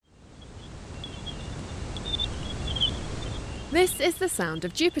This is the sound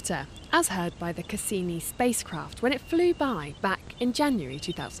of Jupiter, as heard by the Cassini spacecraft when it flew by back in January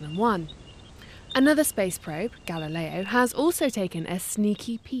 2001. Another space probe, Galileo, has also taken a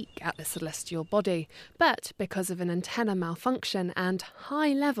sneaky peek at the celestial body, but because of an antenna malfunction and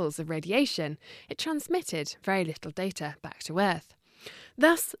high levels of radiation, it transmitted very little data back to Earth.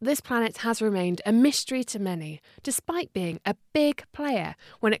 Thus, this planet has remained a mystery to many, despite being a big player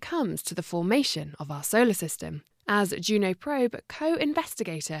when it comes to the formation of our solar system, as Juno probe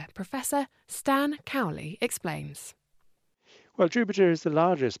co-investigator Professor Stan Cowley explains. Well, Jupiter is the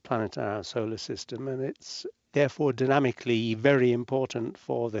largest planet in our solar system, and it's therefore dynamically very important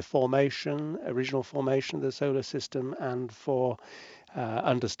for the original formation of the solar system, and for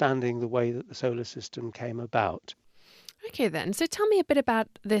understanding the way that the solar system came about. Okay then, so tell me a bit about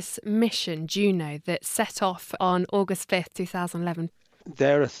this mission, Juno, that set off on August 5th, 2011.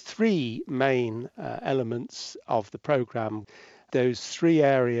 There are three main elements of the program. Those three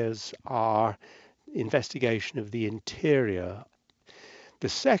areas are investigation of the interior. The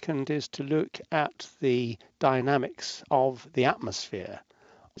second is to look at the dynamics of the atmosphere.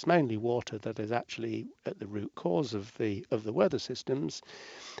 It's mainly water that is actually at the root cause of the weather systems,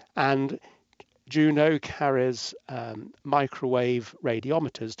 and Juno carries microwave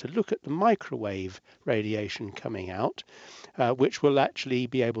radiometers to look at the microwave radiation coming out, which will actually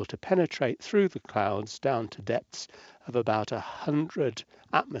be able to penetrate through the clouds down to depths of about 100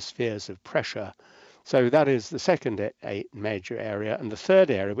 atmospheres of pressure. So that is the second major area. And the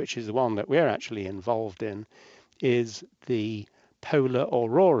third area, which is the one that we're actually involved in, is the polar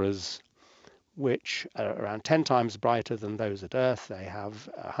auroras, which are around 10 times brighter than those at Earth. They have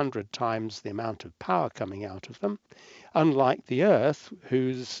 100 times the amount of power coming out of them. Unlike the Earth,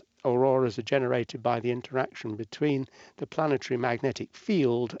 whose auroras are generated by the interaction between the planetary magnetic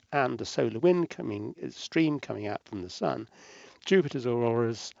field and the solar wind stream coming out from the sun, Jupiter's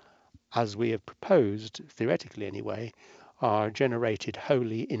auroras, as we have proposed, theoretically anyway, are generated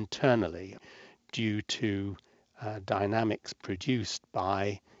wholly internally due to dynamics produced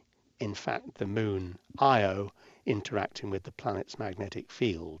by, in fact, the moon Io interacting with the planet's magnetic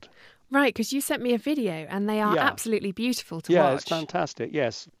field. Right, because you sent me a video and they are absolutely beautiful to watch. Yeah, it's fantastic,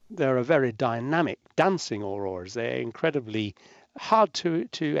 yes. They're a very dynamic dancing auroras. They're incredibly hard to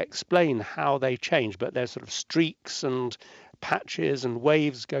explain how they change, but they're sort of streaks and patches and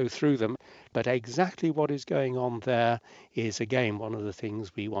waves go through them. But exactly what is going on there is, again, one of the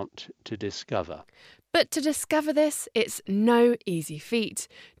things we want to discover. But to discover this, it's no easy feat.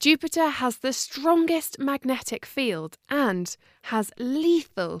 Jupiter has the strongest magnetic field and has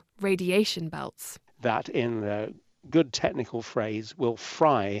lethal radiation belts. That, in the good technical phrase, will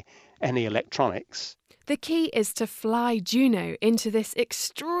fry any electronics. The key is to fly Juno into this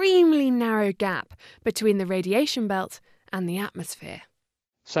extremely narrow gap between the radiation belt and the atmosphere.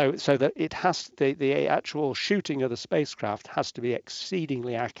 So that it has the actual shooting of the spacecraft has to be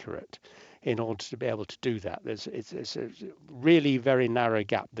exceedingly accurate in order to be able to do that. It's a really very narrow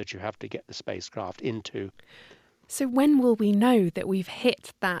gap that you have to get the spacecraft into. So when will we know that we've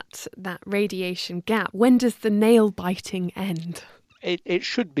hit that radiation gap? When does the nail biting end? It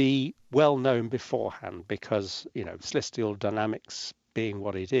should be well known beforehand, because, celestial dynamics being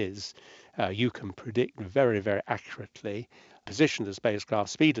what it is, you can predict very, very accurately position of the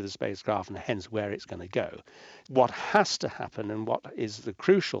spacecraft, speed of the spacecraft, and hence where it's going to go. What has to happen, and what is the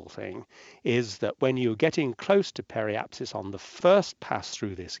crucial thing, is that when you're getting close to periapsis on the first pass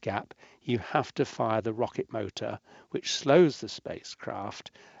through this gap, you have to fire the rocket motor, which slows the spacecraft,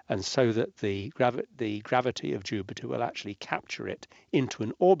 and so that the gravity of Jupiter will actually capture it into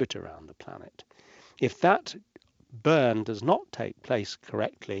an orbit around the planet. If that burn does not take place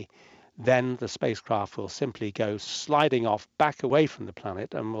correctly, then the spacecraft will simply go sliding off back away from the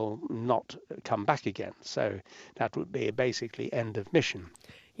planet and will not come back again. So that would be basically end of mission.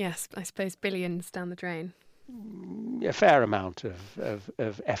 Yes, I suppose billions down the drain. A fair amount of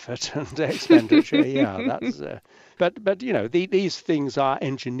effort and expenditure, yeah. But these things are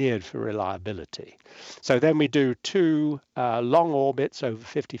engineered for reliability. So then we do two long orbits over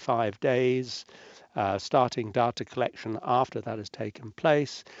 55 days. Starting data collection after that has taken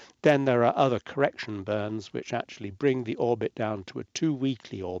place. Then there are other correction burns which actually bring the orbit down to a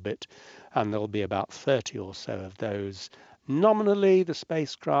 2-weekly orbit, and there'll be about 30 or so of those. Nominally, the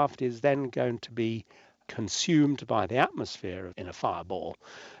spacecraft is then going to be consumed by the atmosphere in a fireball,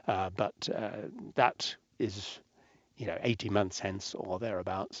 but that is 18 months hence or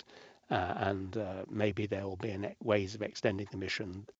thereabouts. And maybe there will be ways of extending the mission